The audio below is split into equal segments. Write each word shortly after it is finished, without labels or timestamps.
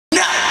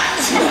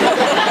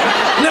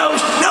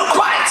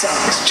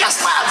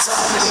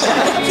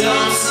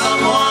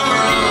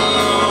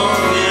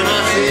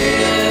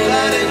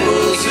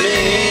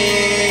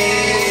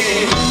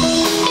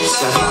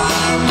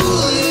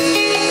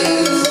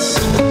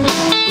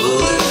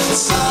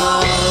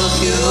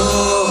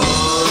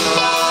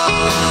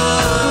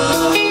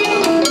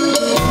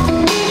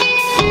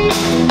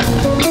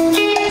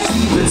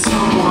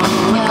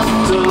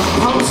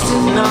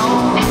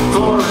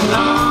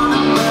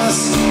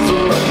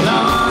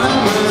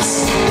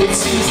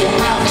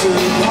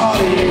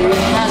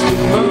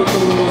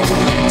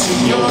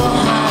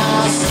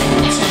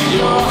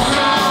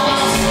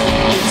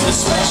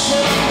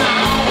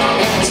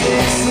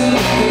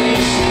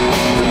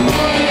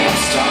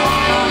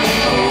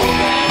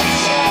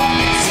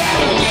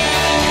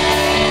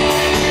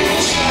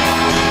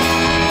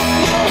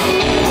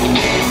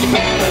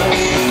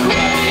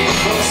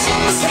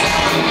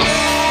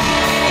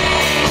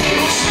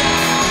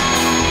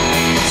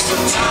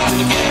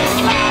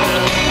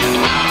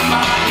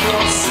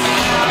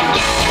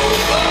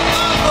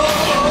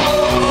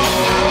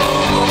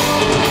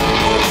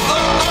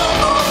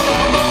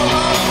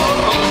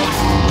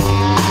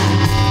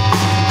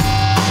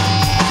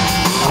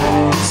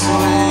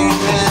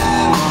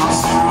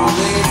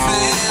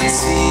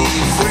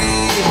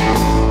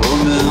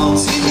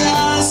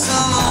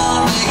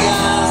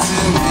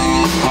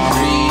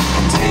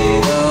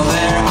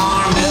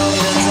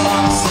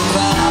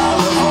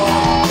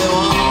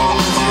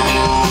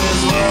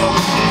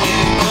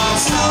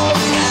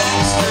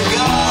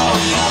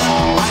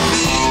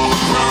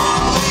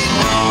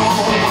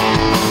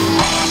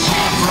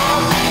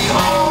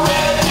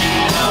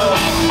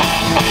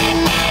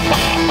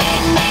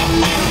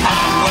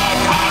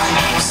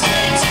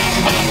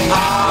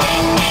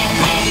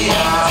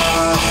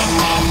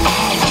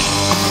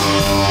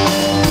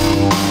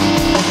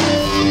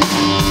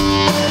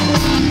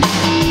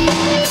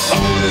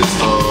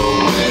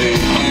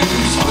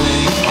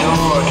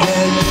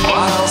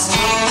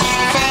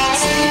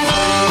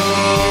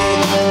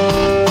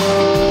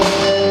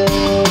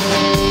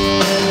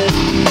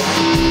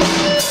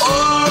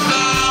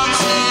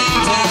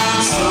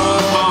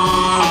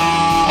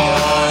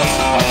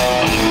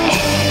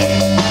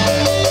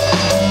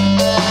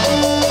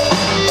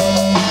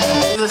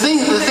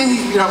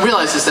don't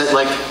realize is that,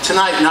 like,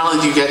 tonight, not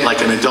only do you get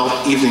like an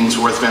adult evening's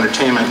worth of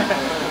entertainment,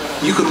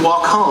 you could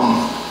walk home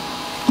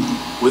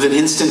with an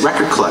instant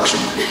record collection.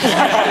 You've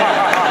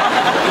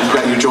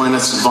got your Join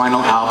Us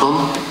vinyl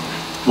album.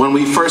 When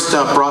we first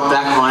brought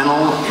back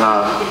vinyl,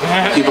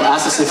 people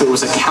asked us if it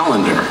was a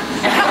calendar.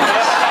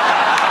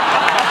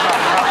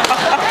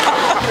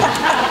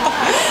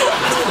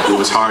 It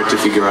was hard to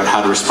figure out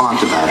how to respond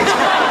to that.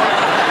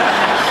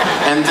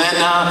 And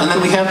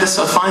then we have this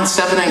fine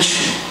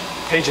 7-inch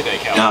page-a-day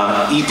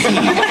calendar EP.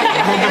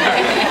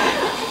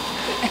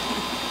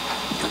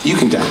 You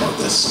can download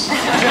this.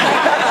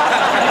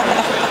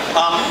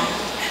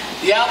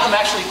 The album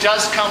actually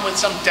does come with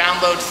some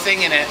download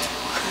thing in it.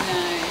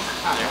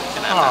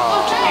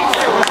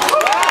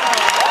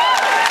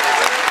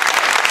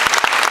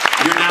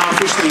 You're now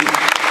officially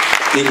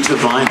into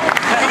vinyl.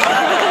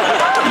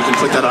 You can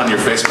put that on your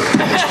Facebook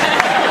page.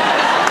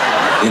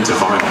 Into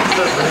vinyl.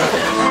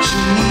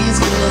 She's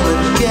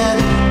gonna get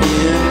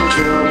in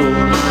trouble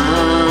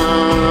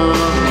now.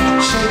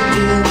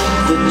 Shaking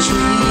the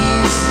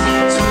trees,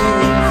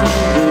 swearing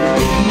for the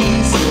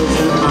bees,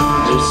 doesn't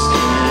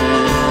understand.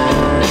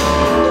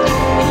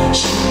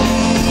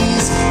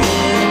 She's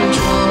in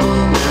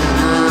trouble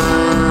now.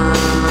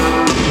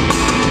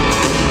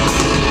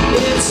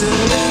 It's a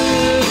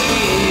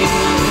movie.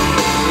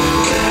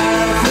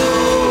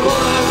 Careful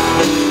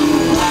what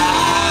you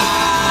like.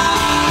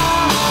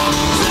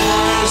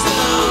 There's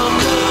no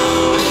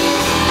going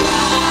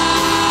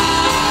back.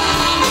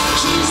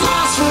 She's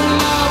lost from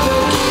the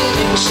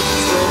beginning.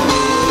 She's the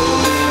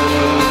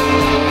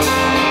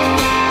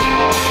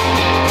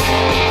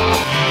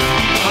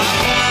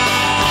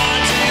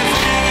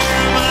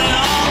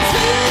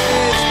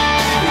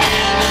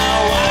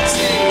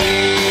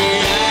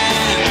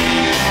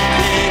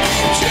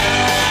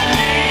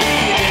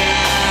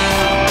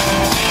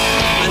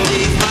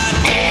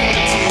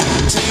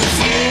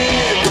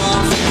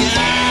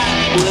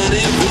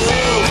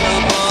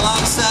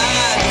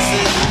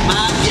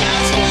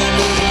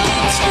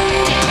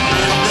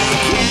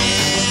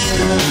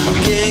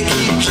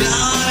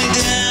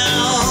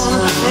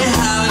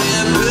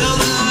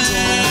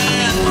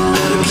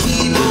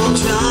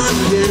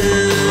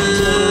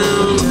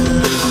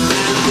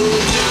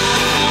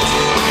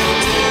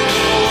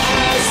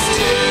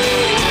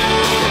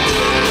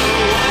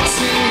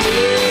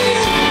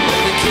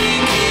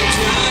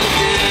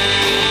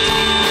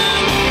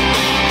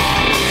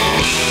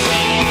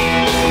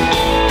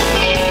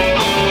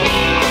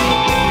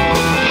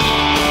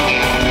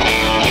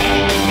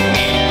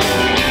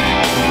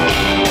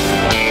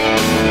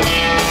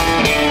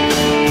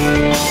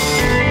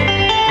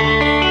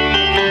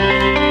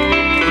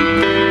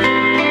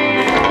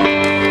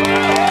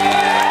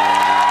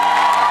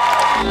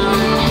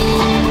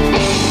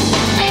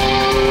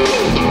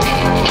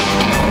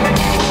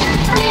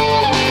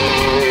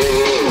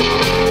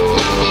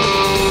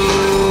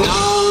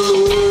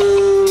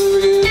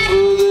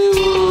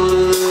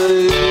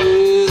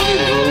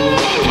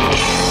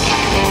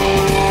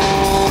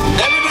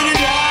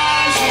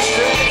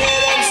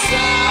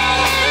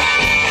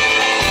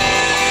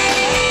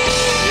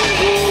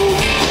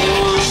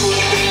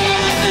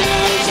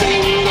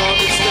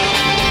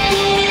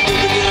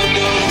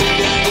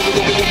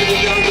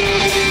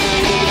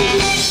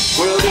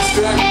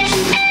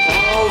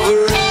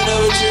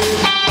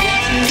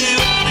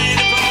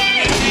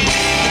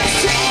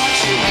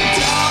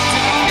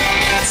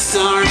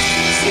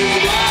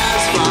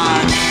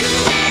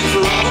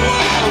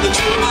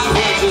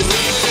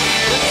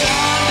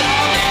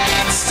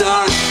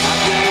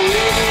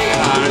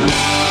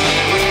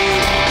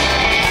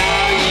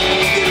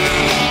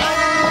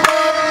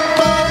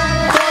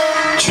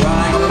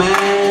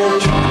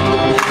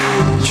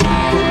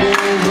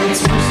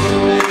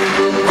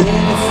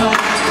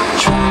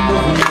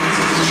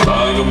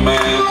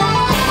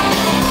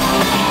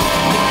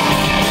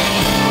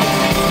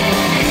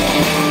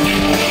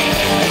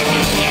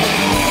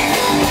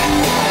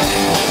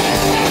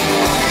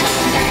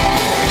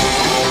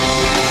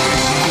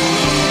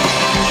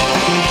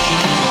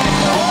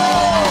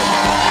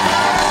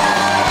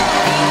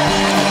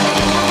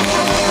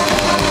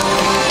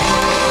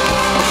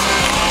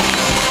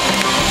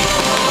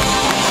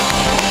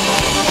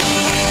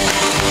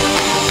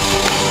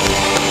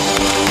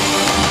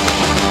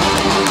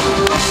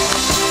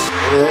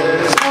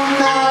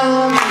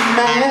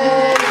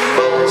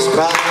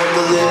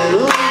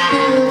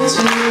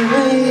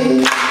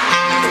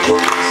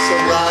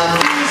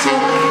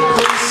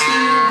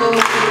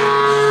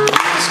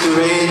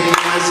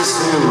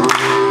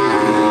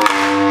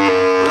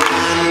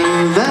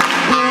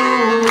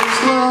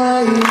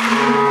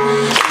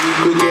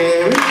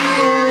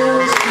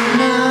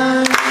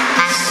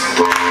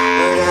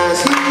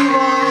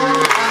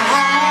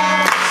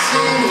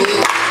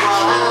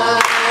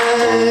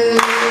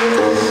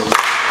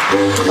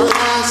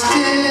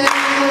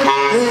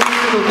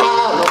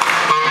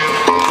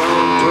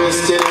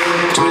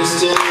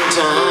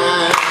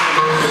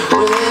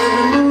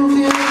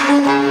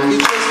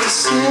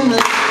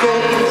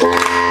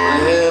I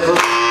have a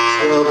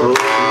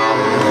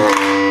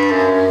trouble.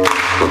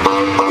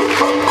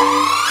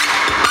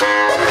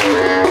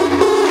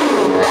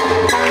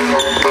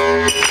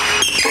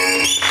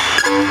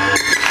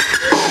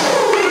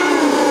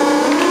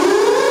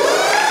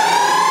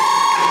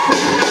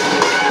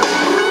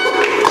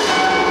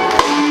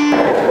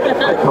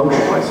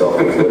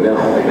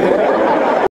 No.